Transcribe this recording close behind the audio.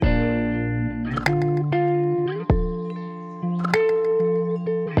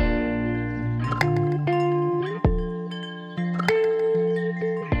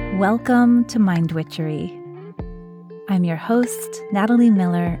Welcome to Mind Witchery. I'm your host, Natalie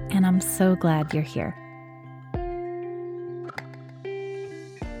Miller, and I'm so glad you're here.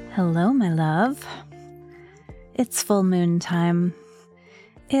 Hello, my love. It's full moon time.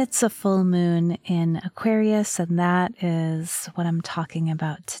 It's a full moon in Aquarius, and that is what I'm talking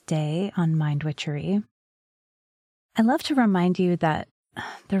about today on Mind Witchery. I love to remind you that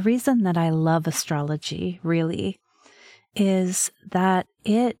the reason that I love astrology, really, is that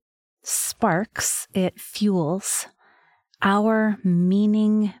it sparks, it fuels our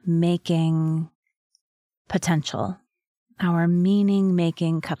meaning-making potential, our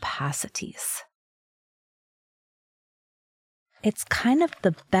meaning-making capacities. It's kind of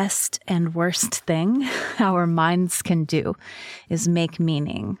the best and worst thing our minds can do is make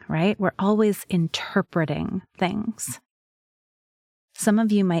meaning, right? We're always interpreting things. Some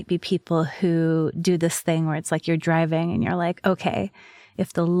of you might be people who do this thing where it's like you're driving and you're like, okay,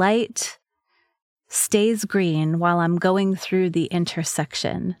 if the light stays green while I'm going through the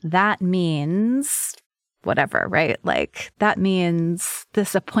intersection, that means whatever, right? Like that means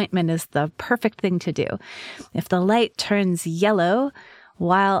this appointment is the perfect thing to do. If the light turns yellow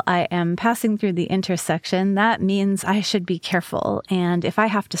while I am passing through the intersection, that means I should be careful. And if I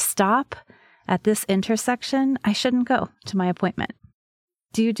have to stop at this intersection, I shouldn't go to my appointment.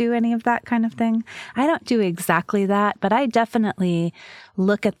 Do you do any of that kind of thing? I don't do exactly that, but I definitely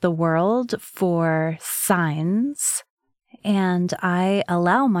look at the world for signs, and I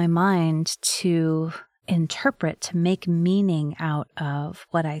allow my mind to interpret, to make meaning out of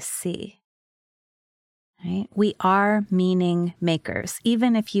what I see. Right? We are meaning makers.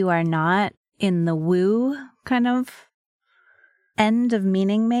 Even if you are not in the woo kind of end of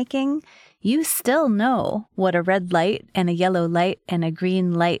meaning making, you still know what a red light and a yellow light and a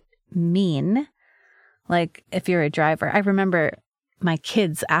green light mean. Like if you're a driver, I remember my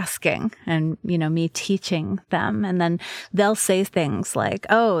kids asking and, me teaching them. And then they'll say things like,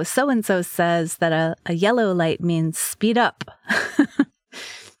 oh, so-and-so says that a yellow light means speed up.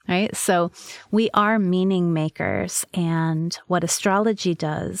 Right? So we are meaning makers. And what astrology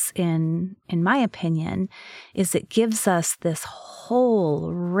does, in my opinion, is it gives us this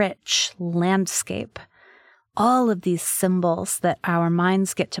whole rich landscape, all of these symbols that our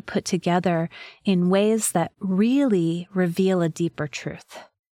minds get to put together in ways that really reveal a deeper truth.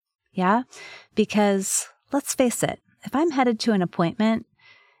 Yeah? Because let's face it, if I'm headed to an appointment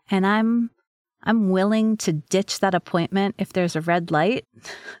and I'm willing to ditch that appointment if there's a red light,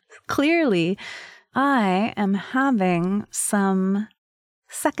 clearly I am having some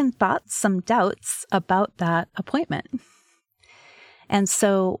second thoughts, some doubts about that appointment. And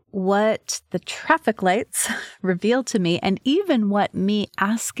so what the traffic lights reveal to me, and even what me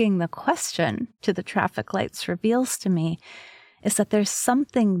asking the question to the traffic lights reveals to me, is that there's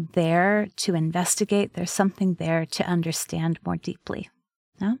something there to investigate. There's something there to understand more deeply.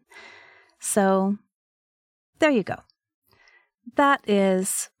 Yeah? So there you go. That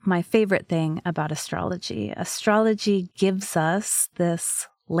is my favorite thing about astrology. Astrology gives us this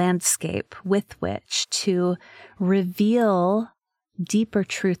landscape with which to reveal deeper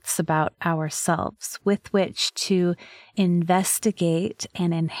truths about ourselves, with which to investigate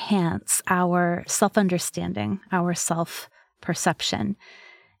and enhance our self-understanding, our self-perception,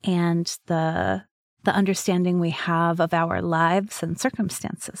 and the understanding we have of our lives and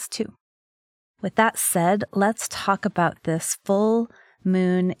circumstances too. With that said, let's talk about this full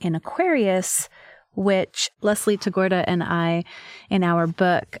moon in Aquarius, which Leslie Tagorda and I, in our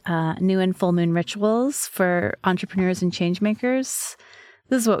book, New and Full Moon Rituals for Entrepreneurs and Changemakers,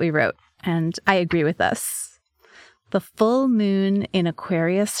 this is what we wrote, and I agree with us. The full moon in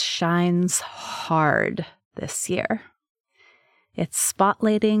Aquarius shines hard this year. It's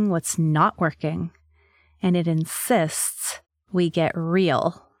spotlighting what's not working, and it insists we get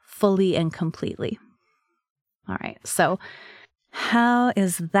real fully and completely. All right, so how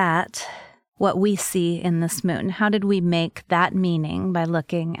is that what we see in this moon? How did we make that meaning by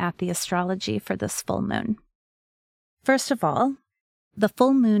looking at the astrology for this full moon? First of all, the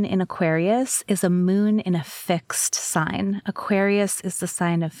full moon in Aquarius is a moon in a fixed sign. Aquarius is the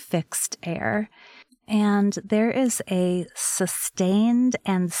sign of fixed air. And there is a sustained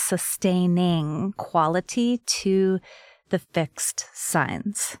and sustaining quality to the fixed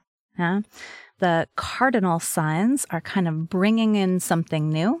signs. Yeah? The cardinal signs are kind of bringing in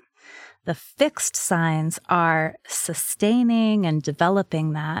something new. The fixed signs are sustaining and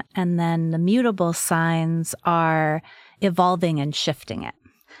developing that. And then the mutable signs are evolving and shifting it.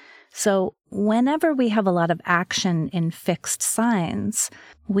 So whenever we have a lot of action in fixed signs,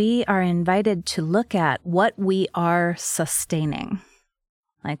 we are invited to look at what we are sustaining.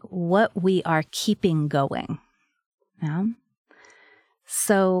 like what we are keeping going. Yeah?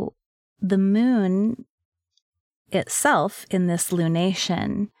 So the moon itself in this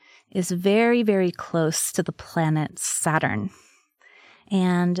lunation is very, very close to the planet Saturn.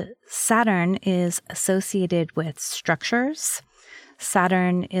 And Saturn is associated with structures.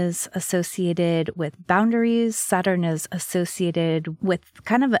 Saturn is associated with boundaries. Saturn is associated with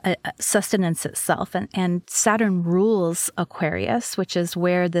kind of a sustenance itself. And Saturn rules Aquarius, which is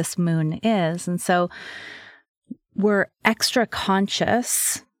where this moon is. And so we're extra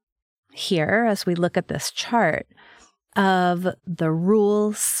conscious here as we look at this chart of the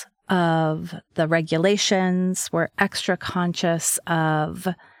rules, of the regulations. We're extra conscious of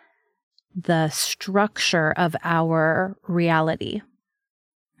the structure of our reality.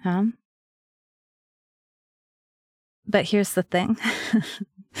 But here's the thing.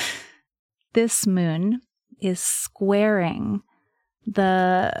 This moon is squaring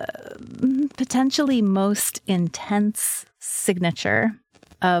the potentially most intense signature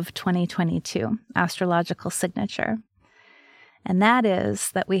of 2022, astrological signature. And that is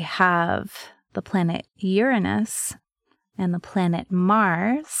that we have the planet Uranus and the planet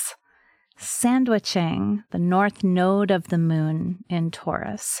Mars sandwiching the north node of the moon in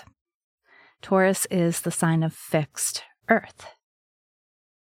Taurus. Taurus is the sign of fixed Earth.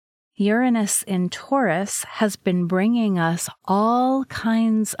 Uranus in Taurus has been bringing us all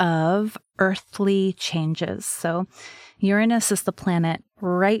kinds of earthly changes. So Uranus is the planet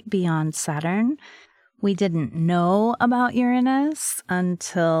right beyond Saturn. We didn't know about Uranus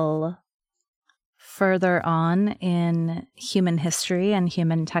until further on in human history and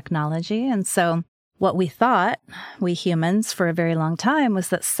human technology. And so what we thought, we humans, for a very long time, was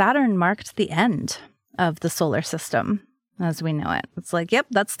that Saturn marked the end of the solar system as we know it. It's like, yep,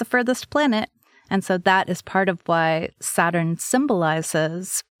 that's the furthest planet. And so that is part of why Saturn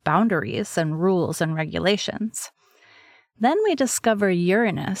symbolizes boundaries and rules and regulations. Then we discover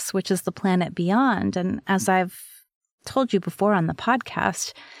Uranus, which is the planet beyond. And as I've told you before on the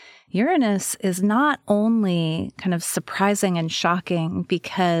podcast, Uranus is not only kind of surprising and shocking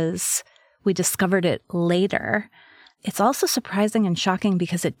because we discovered it later. It's also surprising and shocking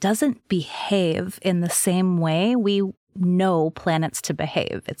because it doesn't behave in the same way we know planets to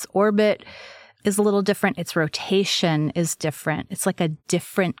behave. Its orbit is a little different. Its rotation is different. It's like a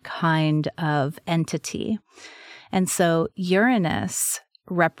different kind of entity. And so Uranus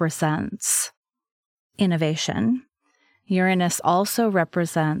represents innovation. Uranus also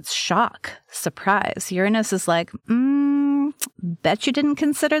represents shock, surprise. Uranus is like, bet you didn't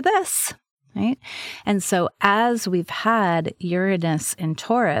consider this, right? And so as we've had Uranus in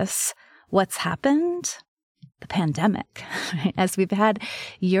Taurus, what's happened? The pandemic. Right? As we've had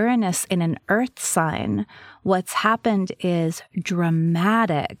Uranus in an earth sign, what's happened is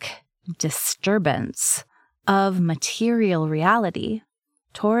dramatic disturbance of material reality.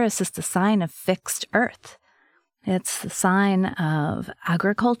 Taurus is the sign of fixed earth. It's the sign of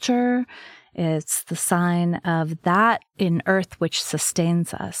agriculture. It's the sign of that in earth which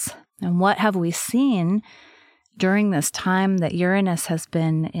sustains us. And what have we seen during this time that Uranus has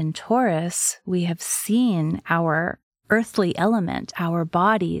been in Taurus? We have seen our earthly element, our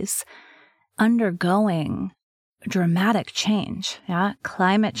bodies, undergoing dramatic change. Yeah,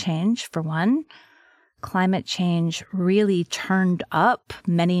 climate change, for one. Climate change really turned up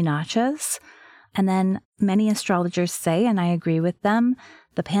many notches. And then many astrologers say, and I agree with them,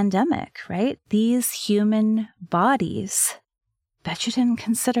 the pandemic, right? These human bodies, bet you didn't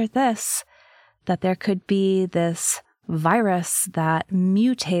consider this, that there could be this virus that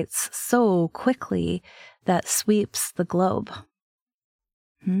mutates so quickly that sweeps the globe.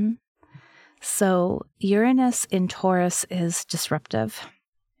 So Uranus in Taurus is disruptive.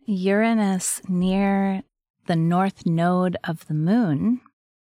 Uranus near the north node of the moon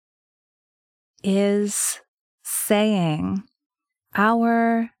is saying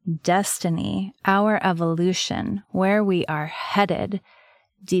our destiny, our evolution, where we are headed,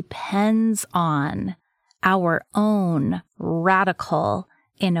 depends on our own radical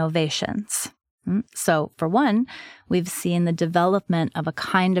innovations. So, for one, we've seen the development of a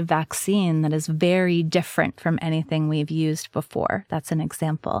kind of vaccine that is very different from anything we've used before. That's an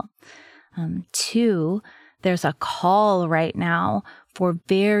example. Two, there's a call right now for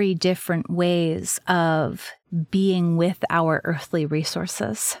very different ways of being with our earthly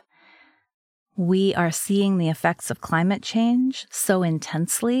resources. We are seeing the effects of climate change so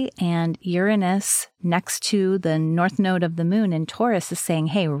intensely, and Uranus next to the north node of the moon in Taurus is saying,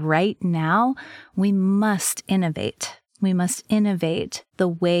 hey, right now we must innovate. We must innovate the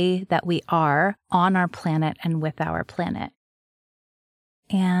way that we are on our planet and with our planet.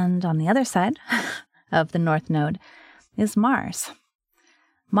 And on the other side of the North Node is Mars.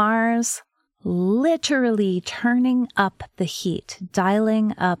 Mars literally turning up the heat,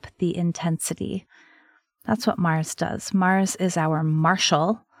 dialing up the intensity. That's what Mars does. Mars is our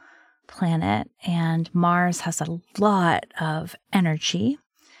marshal planet, and Mars has a lot of energy,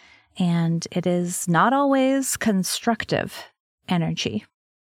 and it is not always constructive energy.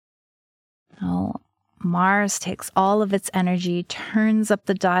 Oh, Mars takes all of its energy, turns up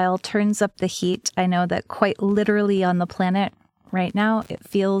the dial, turns up the heat. I know that quite literally on the planet right now, it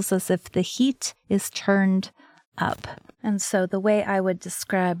feels as if the heat is turned up. And so the way I would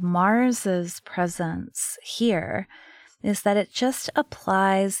describe Mars's presence here is that it just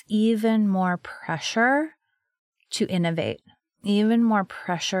applies even more pressure to innovate, even more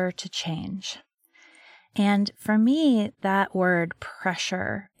pressure to change. And for me, that word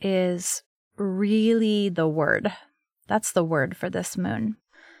pressure is really the word. That's the word for this moon.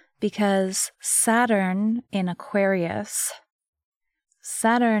 Because Saturn in Aquarius,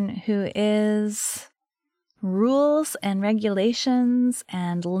 Saturn, who is rules and regulations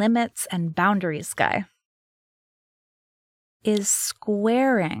and limits and boundaries guy, is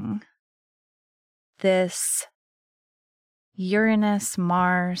squaring this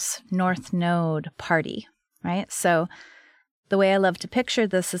Uranus-Mars North Node party, right? So the way I love to picture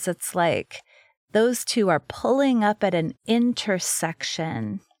this is it's like those two are pulling up at an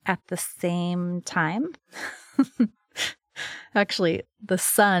intersection at the same time. Actually, the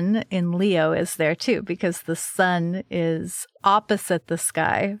sun in Leo is there too, because the sun is opposite the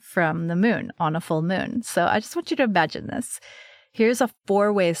sky from the moon on a full moon. So I just want you to imagine this. Here's a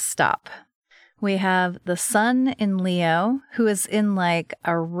four-way stop. We have the sun in Leo, who is in like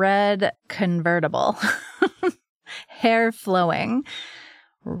a red convertible, hair flowing,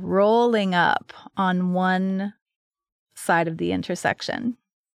 rolling up on one side of the intersection,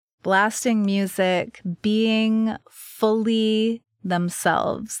 blasting music, being fully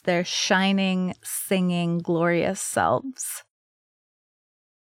themselves, their shining, singing, glorious selves.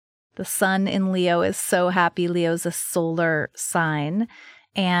 The sun in Leo is so happy. Leo's a solar sign.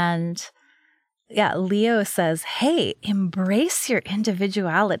 And yeah, Leo says, hey, embrace your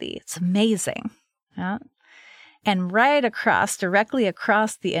individuality. It's amazing. Yeah. And right across, directly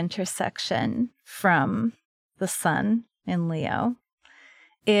across the intersection from the sun in Leo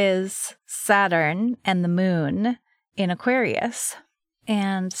is Saturn and the moon in Aquarius.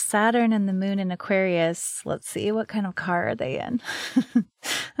 And Saturn and the moon in Aquarius, let's see, what kind of car are they in?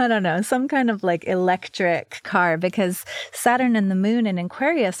 I don't know, some kind of like electric car, because Saturn and the moon in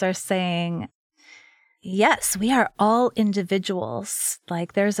Aquarius are saying, yes, we are all individuals.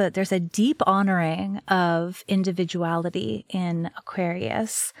 Like there's a deep honoring of individuality in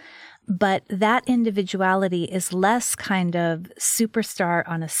Aquarius. But that individuality is less kind of superstar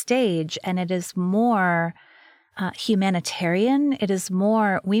on a stage, and it is more humanitarian. It is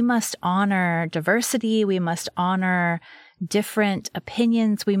more, we must honor diversity. We must honor different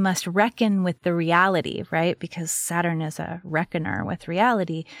opinions. We must reckon with the reality, right? Because Saturn is a reckoner with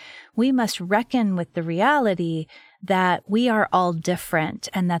reality. We must reckon with the reality that we are all different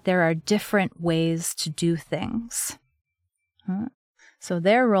and that there are different ways to do things. So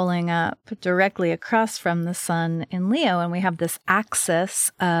they're rolling up directly across from the sun in Leo, and we have this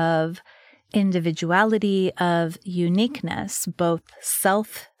axis of individuality, of uniqueness, both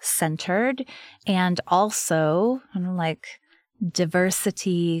self-centered and also like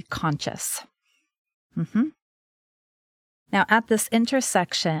diversity conscious. Now at this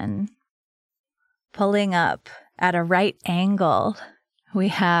intersection, pulling up at a right angle, we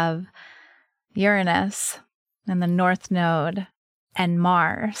have Uranus and the North Node and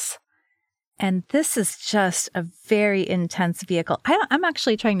Mars. And this is just a very intense vehicle. I'm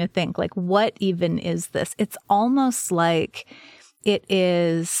actually trying to think, like, what even is this? It's almost like it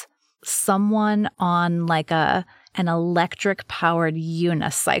is someone on like an electric powered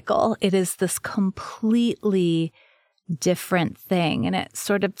unicycle. It is this completely different thing. And it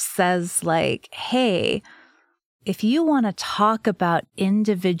sort of says like, hey, if you want to talk about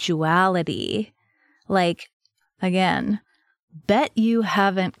individuality, like, again, bet you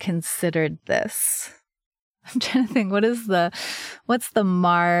haven't considered this. I'm trying to think, what's the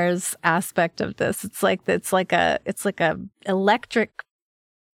Mars aspect of this? It's like a electric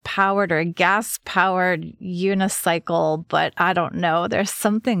powered or a gas powered unicycle, but I don't know. There's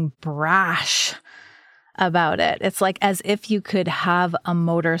something brash about it. It's like as if you could have a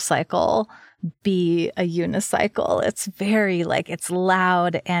motorcycle be a unicycle. It's very like, it's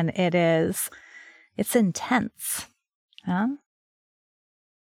loud and it's intense. Huh?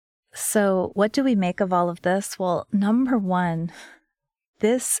 So what do we make of all of this? Well, number one,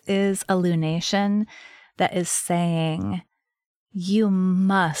 This is a lunation that is saying you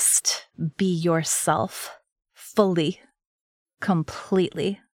must be yourself fully,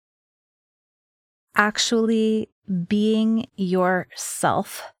 completely. Actually, being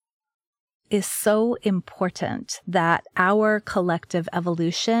yourself is so important that our collective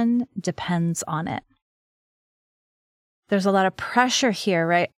evolution depends on it. There's a lot of pressure here,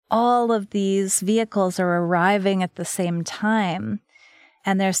 right? All of these vehicles are arriving at the same time.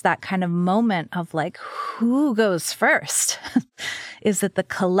 And there's that kind of moment of like, who goes first? Is it the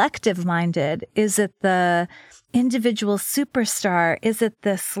collective minded? Is it the individual superstar? Is it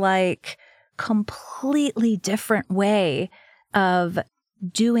this like completely different way of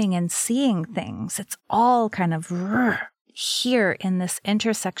doing and seeing things? It's all kind of here in this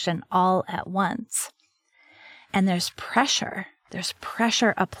intersection all at once. And there's pressure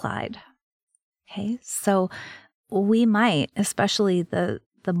applied. Okay, so we might, especially the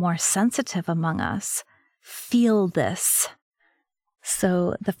more sensitive among us, feel this.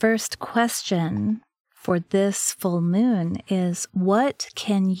 So the first question for this full moon is, what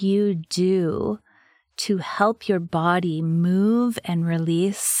can you do to help your body move and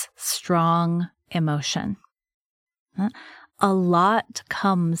release strong emotion? A lot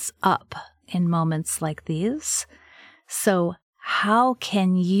comes up in moments like these. So how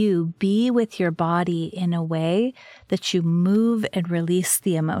can you be with your body in a way that you move and release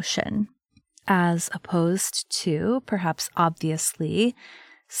the emotion, as opposed to perhaps obviously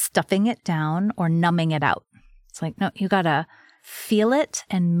stuffing it down or numbing it out? It's like, no, you gotta feel it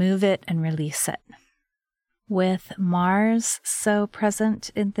and move it and release it. With Mars so present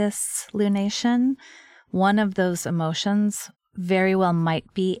in this lunation, one of those emotions very well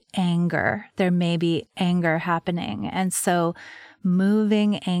might be anger. There may be anger happening. And so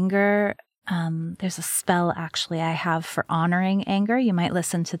moving anger, there's a spell actually I have for honoring anger. You might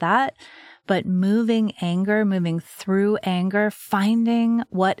listen to that. But moving anger, moving through anger, finding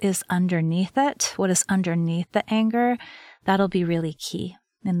what is underneath it, what is underneath the anger, that'll be really key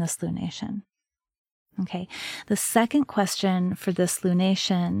in this lunation. Okay. The second question for this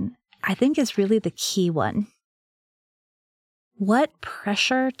lunation, I think, is really the key one. What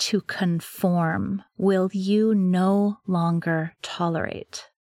pressure to conform will you no longer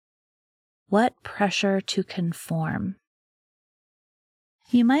tolerate? What pressure to conform?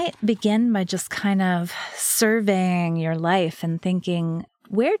 You might begin by just kind of surveying your life and thinking,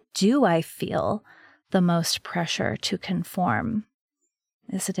 where do I feel the most pressure to conform?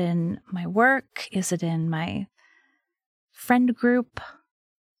 Is it in my work? Is it in my friend group?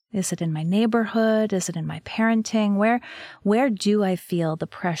 Is it in my neighborhood? Is it in my parenting? Where do I feel the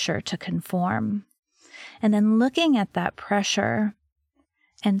pressure to conform? And then looking at that pressure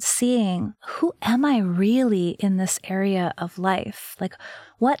and seeing, who am I really in this area of life? Like,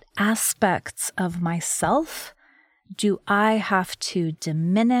 what aspects of myself do I have to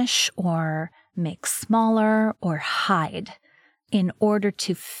diminish or make smaller or hide in order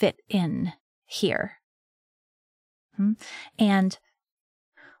to fit in here? And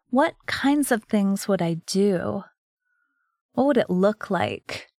what kinds of things would I do? What would it look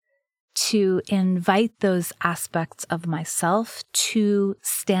like to invite those aspects of myself to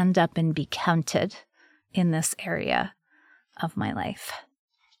stand up and be counted in this area of my life?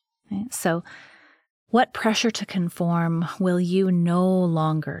 Right? So, what pressure to conform will you no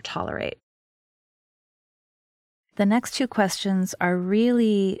longer tolerate? The next two questions are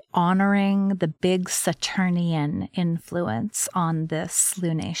really honoring the big Saturnian influence on this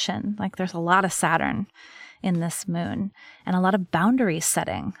lunation. Like, there's a lot of Saturn in this moon and a lot of boundary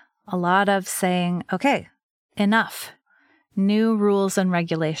setting, a lot of saying, okay, enough, new rules and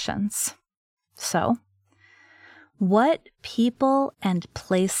regulations. So, what people and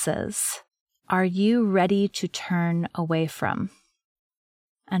places are you ready to turn away from,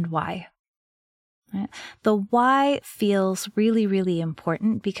 and why? The why feels really, really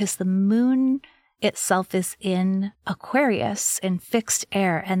important because the moon itself is in Aquarius, in fixed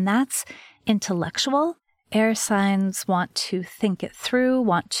air, and that's intellectual. Air signs want to think it through,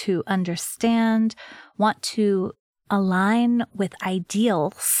 want to understand, want to align with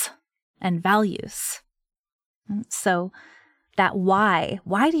ideals and values. So that why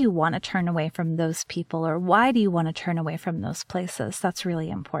do you want to turn away from those people, or why do you want to turn away from those places? That's really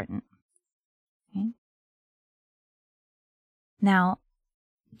important. Okay. Now,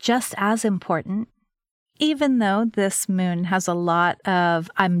 just as important, even though this moon has a lot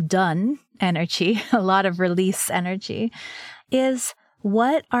of I'm done energy, a lot of release energy, is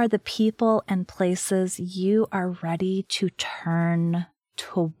what are the people and places you are ready to turn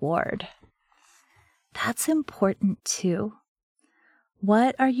toward? That's important too.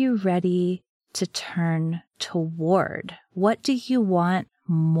 What are you ready to turn toward? What do you want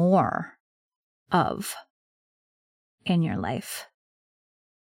more of in your life?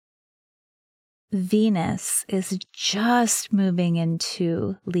 Venus is just moving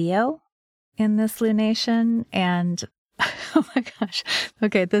into Leo in this lunation, and oh my gosh,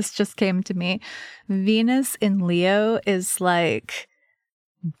 okay, this just came to me. Venus in Leo is like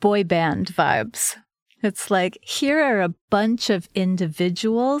boy band vibes. It's like, here are a bunch of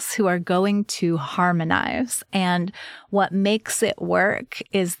individuals who are going to harmonize. And what makes it work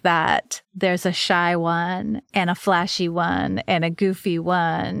is that there's a shy one and a flashy one and a goofy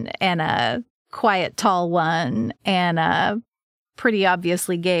one and a quiet, tall one and a pretty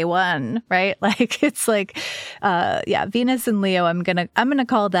obviously gay one, right? Like, it's like, Venus and Leo, I'm gonna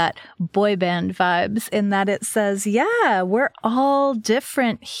call that boy band vibes, in that it says, yeah, we're all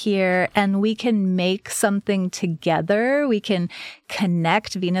different here and we can make something together. We can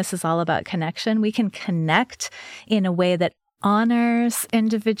connect. Venus is all about connection. We can connect in a way that honors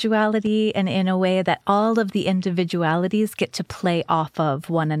individuality and in a way that all of the individualities get to play off of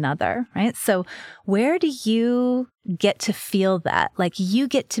one another, right? So where do you get to feel that? Like, you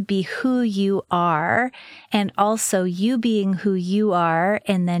get to be who you are, and also you being who you are,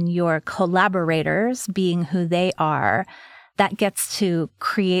 and then your collaborators being who they are. That gets to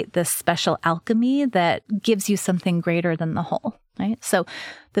create this special alchemy that gives you something greater than the whole, right? So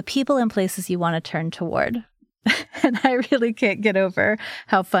the people and places you want to turn toward. And I really can't get over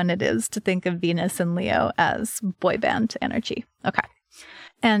how fun it is to think of Venus and Leo as boy band energy. Okay.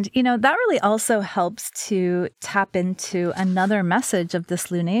 And, that really also helps to tap into another message of this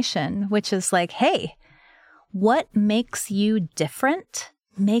lunation, which is like, hey, what makes you different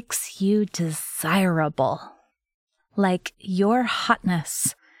makes you desirable. Like, your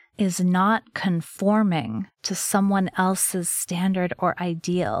hotness is not conforming to someone else's standard or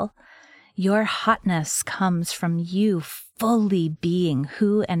ideal. Your hotness comes from you fully being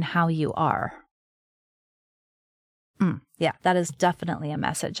who and how you are. Yeah, that is definitely a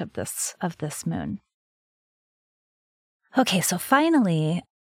message of this moon. Okay, so finally,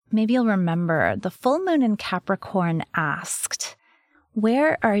 maybe you'll remember the full moon in Capricorn asked,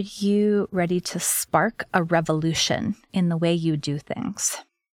 where are you ready to spark a revolution in the way you do things?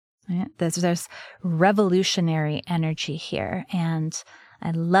 Right? There's revolutionary energy here, and I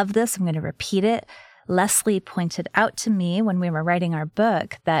love this. I'm going to repeat it. Leslie pointed out to me when we were writing our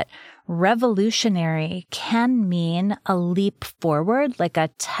book that revolutionary can mean a leap forward, like a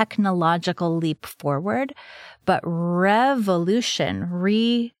technological leap forward, but re-evolution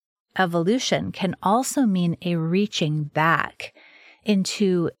can also mean a reaching back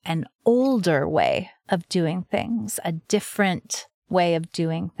into an older way of doing things, a different way of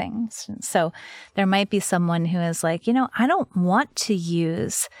doing things. And so there might be someone who is like, I don't want to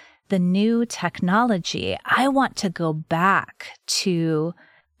use the new technology. I want to go back to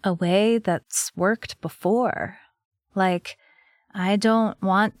a way that's worked before. Like, I don't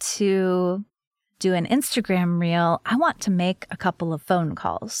want to do an Instagram reel. I want to make a couple of phone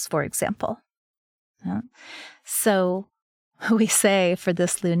calls, for example. So we say for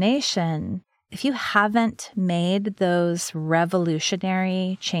this lunation, if you haven't made those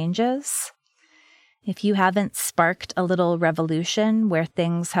revolutionary changes, if you haven't sparked a little revolution where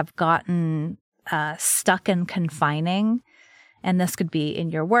things have gotten stuck and confining, and this could be in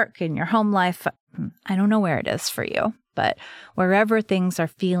your work, in your home life, I don't know where it is for you, but wherever things are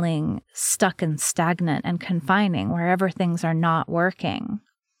feeling stuck and stagnant and confining, wherever things are not working,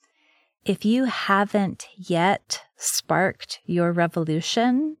 if you haven't yet sparked your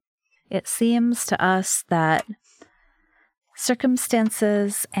revolution, it seems to us that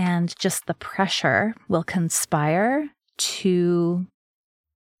circumstances and just the pressure will conspire to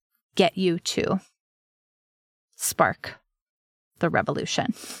get you to spark the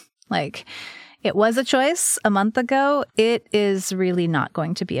revolution. Like, it was a choice a month ago. It is really not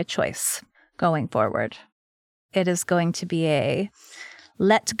going to be a choice going forward. It is going to be a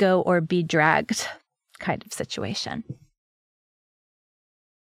let go or be dragged kind of situation.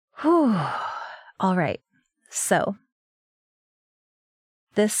 Whew. All right. So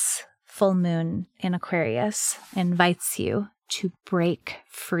this full moon in Aquarius invites you to break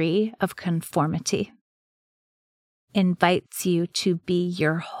free of conformity, invites you to be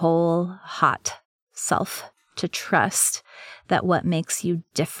your whole hot self, to trust that what makes you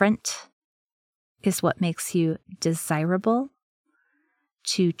different is what makes you desirable,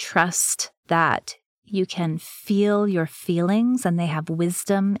 to trust that you can feel your feelings and they have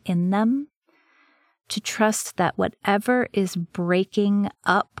wisdom in them, to trust that whatever is breaking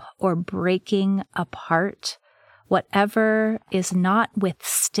up or breaking apart whatever is not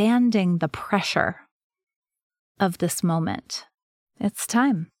withstanding the pressure of this moment. It's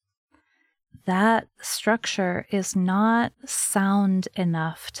time. That structure is not sound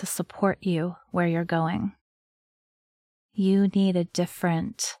enough to support you where you're going. You need a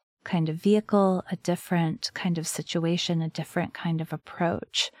different kind of vehicle, a different kind of situation, a different kind of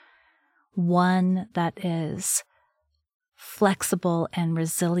approach. One that is flexible and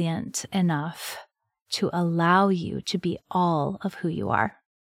resilient enough to allow you to be all of who you are.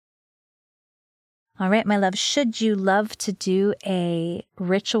 All right, my love, should you love to do a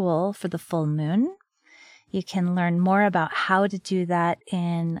ritual for the full moon, you can learn more about how to do that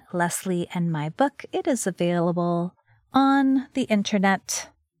in Leslie and my book. It is available on the internet,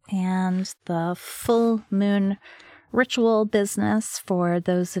 and the full moon ritual business for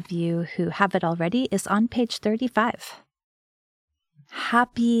those of you who have it already is on page 35.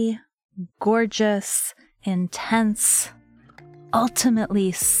 Happy, gorgeous, intense,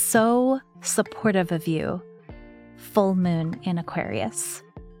 ultimately so supportive of you, full moon in Aquarius.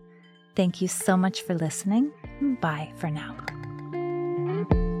 Thank you so much for listening. Bye for now.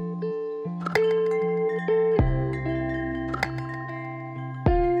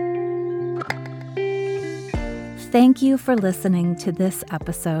 Thank you for listening to this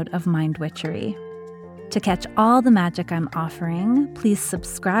episode of Mind Witchery. To catch all the magic I'm offering, please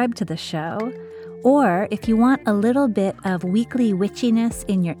subscribe to the show. Or if you want a little bit of weekly witchiness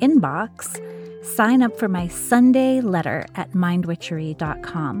in your inbox, sign up for my Sunday letter at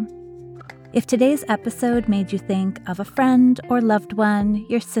mindwitchery.com. If today's episode made you think of a friend or loved one,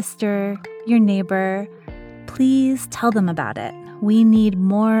 your sister, your neighbor, please tell them about it. We need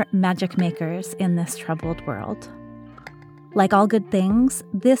more magic makers in this troubled world. Like all good things,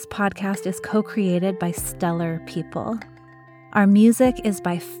 this podcast is co-created by stellar people. Our music is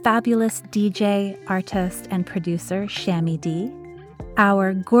by fabulous DJ, artist, and producer Shammy D.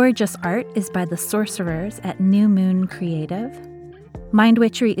 Our gorgeous art is by the sorcerers at New Moon Creative. Mind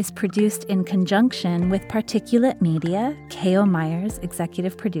Witchery is produced in conjunction with Particulate Media, K.O. Myers,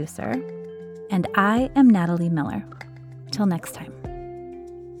 executive producer. And I am Natalie Miller. Till next time.